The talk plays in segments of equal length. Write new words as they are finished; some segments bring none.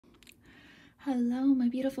Hello, my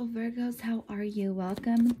beautiful Virgos. How are you?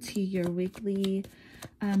 Welcome to your weekly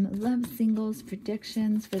love singles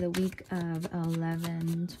predictions for the week of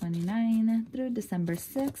 11/29 through December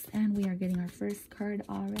 6th. And we are getting our first card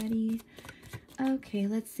already. Okay,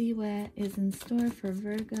 let's see what is in store for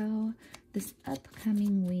Virgo this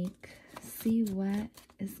upcoming week. See what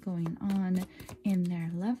is going on in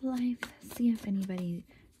their love life. See if anybody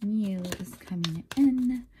new is coming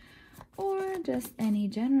in, or just any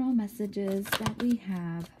general messages that we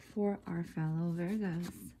have for our fellow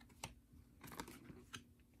Virgos.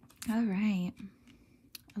 All right.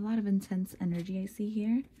 A lot of intense energy I see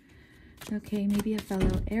here. Okay, maybe a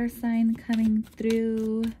fellow air sign coming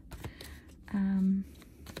through.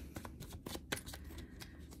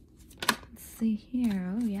 Let's see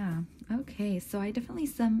here. Oh, yeah. Okay, so I definitely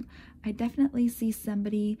see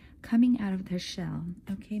somebody coming out of their shell.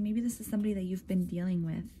 Okay, maybe this is somebody that you've been dealing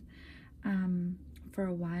with for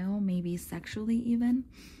a while, maybe sexually even,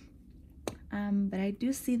 but I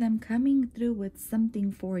do see them coming through with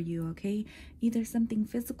something for you. Okay, either something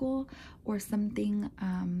physical or something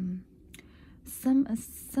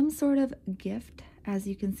some sort of gift. As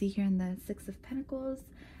you can see here in the Six of Pentacles,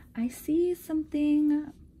 I see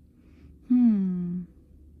something.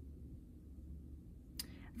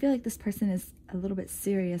 I feel like this person is a little bit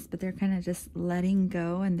serious, but they're kind of just letting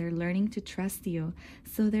go and they're learning to trust you.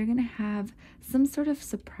 So they're going to have some sort of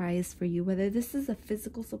surprise for you, whether this is a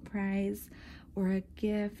physical surprise or a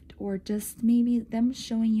gift, or just maybe them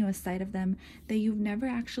showing you a side of them that you've never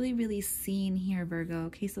actually really seen here, Virgo.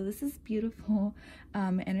 Okay, so this is beautiful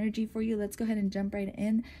energy for you. Let's go ahead and jump right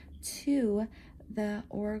in to the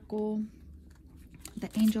Oracle, the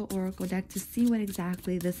Angel Oracle deck, to see what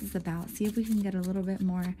exactly this is about. See if we can get a little bit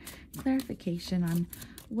more clarification on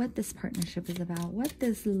what this partnership is about, what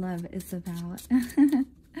this love is about.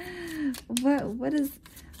 what is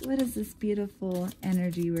this beautiful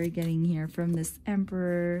energy we're getting here from this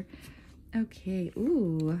Emperor? Okay,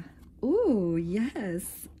 ooh,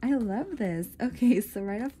 yes, I love this. Okay, so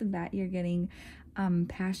right off the bat you're getting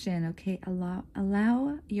passion. Okay,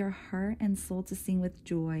 allow your heart and soul to sing with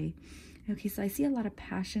joy. Okay, so I see a lot of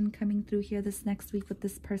passion coming through here this next week with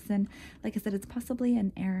this person. Like I said, it's possibly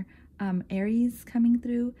an Aries coming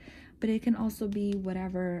through, but it can also be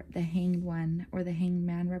whatever the Hanged One or the Hanged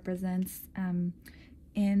Man represents.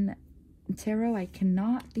 In tarot, I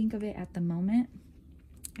cannot think of it at the moment.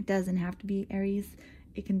 It doesn't have to be Aries.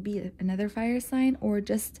 It can be another fire sign, or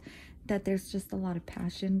just that there's just a lot of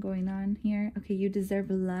passion going on here. Okay, you deserve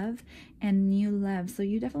love and new love. So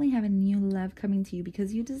you definitely have a new love coming to you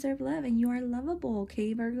because you deserve love and you are lovable,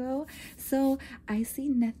 okay, Virgo? So I see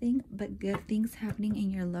nothing but good things happening in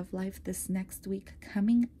your love life this next week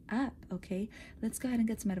coming up, okay? Let's go ahead and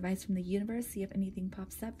get some advice from the universe, see if anything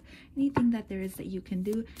pops up, anything that there is that you can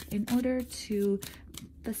do in order to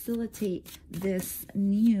facilitate this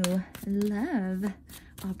new love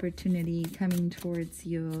opportunity coming towards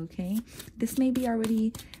you. Okay, this may be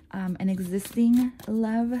already an existing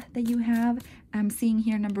love that you have. I'm seeing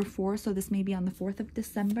here number 4, so this may be on the 4th of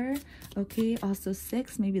December. Okay, also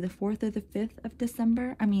 6, maybe the 4th or the 5th of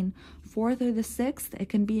December. I mean 4th or the 6th. It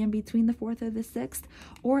can be in between the 4th or the 6th,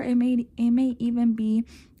 or it may even be,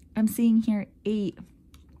 I'm seeing here 8.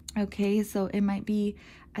 Okay, so it might be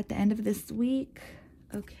at the end of this week.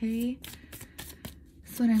 Okay,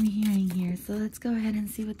 that's what I'm hearing here. So let's go ahead and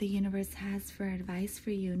see what the universe has for advice for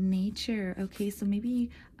you. Nature. Okay, so maybe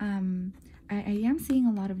I am seeing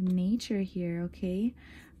a lot of nature here. Okay,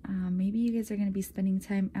 maybe you guys are going to be spending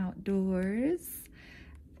time outdoors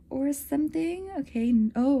or something. Okay,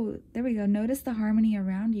 oh, there we go. Notice the harmony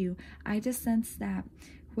around you. I just sense that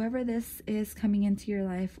whoever this is coming into your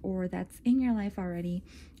life, or that's in your life already,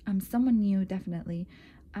 someone new, definitely.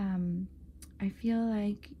 I feel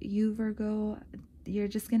like you, Virgo, you're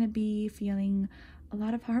just going to be feeling a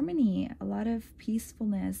lot of harmony, a lot of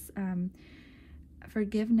peacefulness,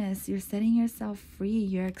 forgiveness. You're setting yourself free.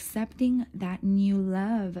 You're accepting that new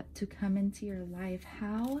love to come into your life.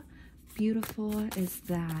 How beautiful is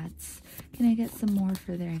that? Can I get some more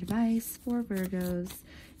for their advice for Virgos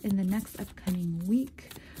in the next upcoming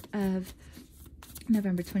week of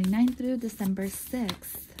November 29th through December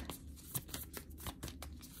 6th?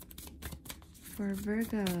 For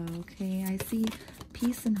Virgo, okay, I see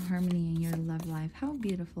peace and harmony in your love life. How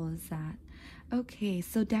beautiful is that? Okay,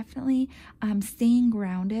 so definitely staying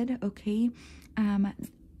grounded. Okay,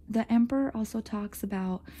 the Emperor also talks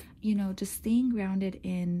about, you know, just staying grounded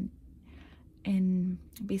in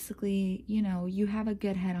basically, you know, you have a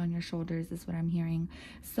good head on your shoulders is what I'm hearing.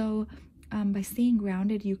 So by staying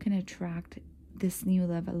grounded, you can attract this new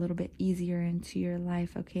love a little bit easier into your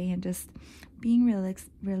life, okay? And just being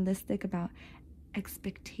realistic about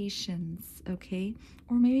expectations, okay?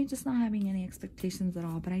 Or maybe just not having any expectations at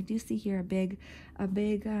all. But I do see here a big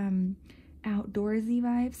outdoorsy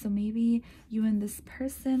vibe. So maybe you and this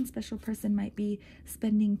person, special person, might be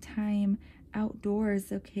spending time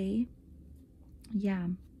outdoors, okay? Yeah.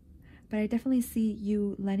 But I definitely see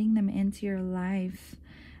you letting them into your life,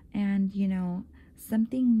 and, you know,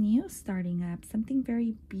 something new starting up, something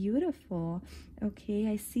very beautiful, okay?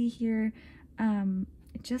 I see here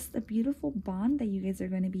just a beautiful bond that you guys are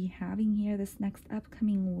going to be having here this next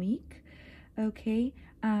upcoming week, okay?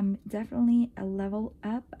 Definitely a level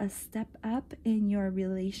up, a step up in your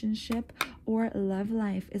relationship or love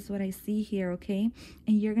life is what I see here, okay?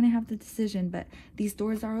 And you're gonna have the decision, but these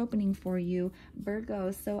doors are opening for you,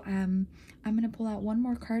 Virgo. So I'm gonna pull out one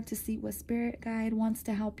more card to see what spirit guide wants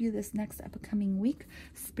to help you this next upcoming week.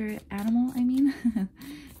 Spirit animal, I mean.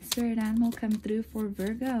 Spirit animal, come through for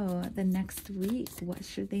Virgo the next week. What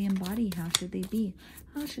should they embody? How should they be?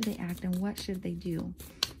 How should they act? And what should they do?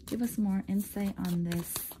 Give us more insight on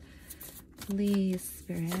this, please,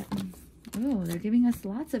 Spirit. Oh, they're giving us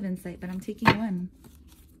lots of insight, but I'm taking one.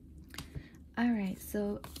 All right,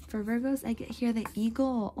 so for Virgos, I get here the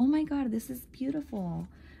eagle. Oh my God, this is beautiful.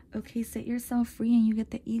 Okay, set yourself free and you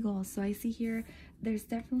get the eagle. So I see here there's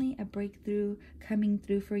definitely a breakthrough coming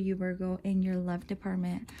through for you, Virgo, in your love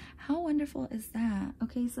department. How wonderful is that?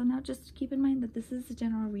 Okay, so now just keep in mind that this is a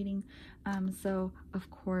general reading. So of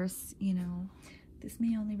course, you know, this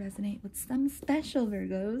may only resonate with some special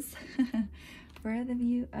Virgos. For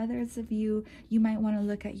others of you, you might want to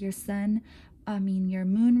look at your sun, your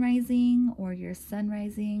moon rising, or your sun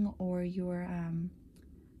rising, or your,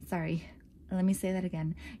 let me say that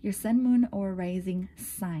again. Your sun, moon, or rising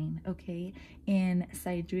sign, okay? In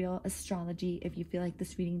sidereal astrology, if you feel like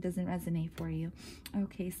this reading doesn't resonate for you.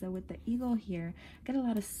 Okay, so with the eagle here, got a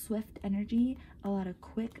lot of swift energy, a lot of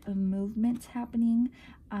quick movement happening.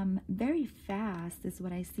 Very fast is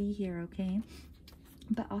what I see here, okay?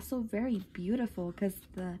 But also very beautiful, because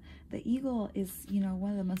the eagle is, you know,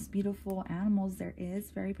 one of the most beautiful animals there is.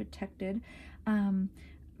 Very protected.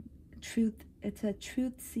 It's a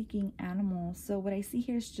truth-seeking animal. So what I see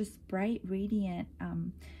here is just bright, radiant,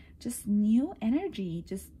 just new energy,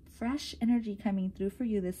 just fresh energy coming through for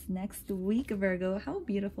you this next week, Virgo. How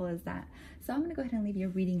beautiful is that? So I'm going to go ahead and leave your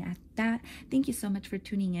reading at that. Thank you so much for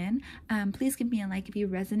tuning in. Please give me a like if you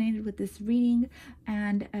resonated with this reading,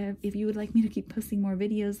 and if you would like me to keep posting more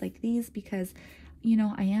videos like these, because, you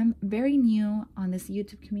know, I am very new on this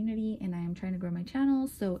YouTube community and I am trying to grow my channel.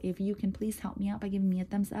 So if you can please help me out by giving me a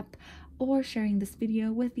thumbs up or sharing this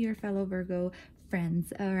video with your fellow Virgo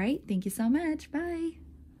friends. All right, thank you so much. Bye.